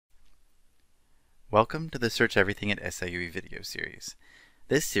Welcome to the Search Everything at SIUE video series.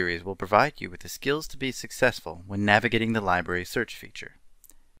 This series will provide you with the skills to be successful when navigating the library search feature.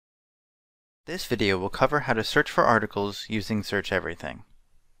 This video will cover how to search for articles using Search Everything.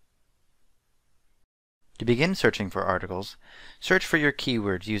 To begin searching for articles, search for your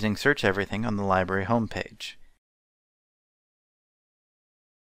keywords using Search Everything on the library homepage.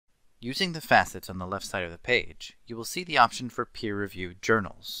 Using the facets on the left side of the page, you will see the option for peer-reviewed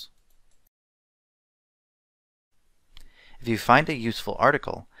journals. If you find a useful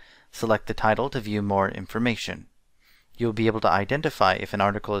article, select the title to view more information. You will be able to identify if an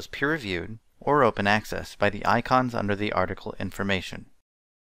article is peer-reviewed or open access by the icons under the article information.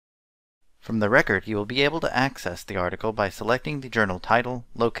 From the record, you will be able to access the article by selecting the journal title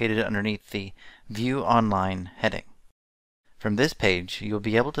located underneath the View Online heading. From this page, you will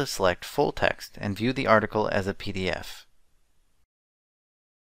be able to select full text and view the article as a PDF.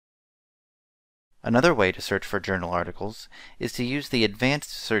 Another way to search for journal articles is to use the Advanced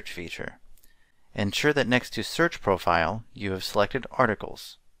Search feature. Ensure that next to Search Profile, you have selected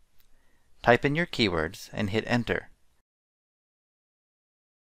Articles. Type in your keywords and hit Enter.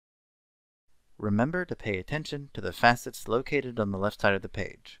 Remember to pay attention to the facets located on the left side of the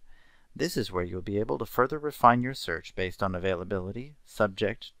page. This is where you'll be able to further refine your search based on availability,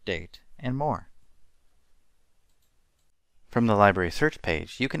 subject, date, and more. From the library search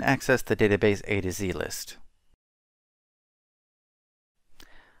page, you can access the database A to Z list.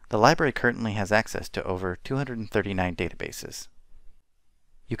 The library currently has access to over 239 databases.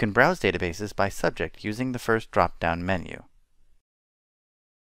 You can browse databases by subject using the first drop-down menu.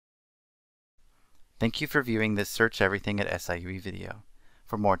 Thank you for viewing this Search Everything at SIUE video.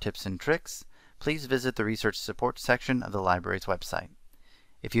 For more tips and tricks, please visit the Research Support section of the library's website.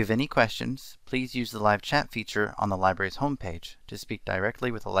 If you have any questions, please use the live chat feature on the library's homepage to speak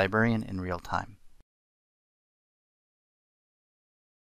directly with a librarian in real time.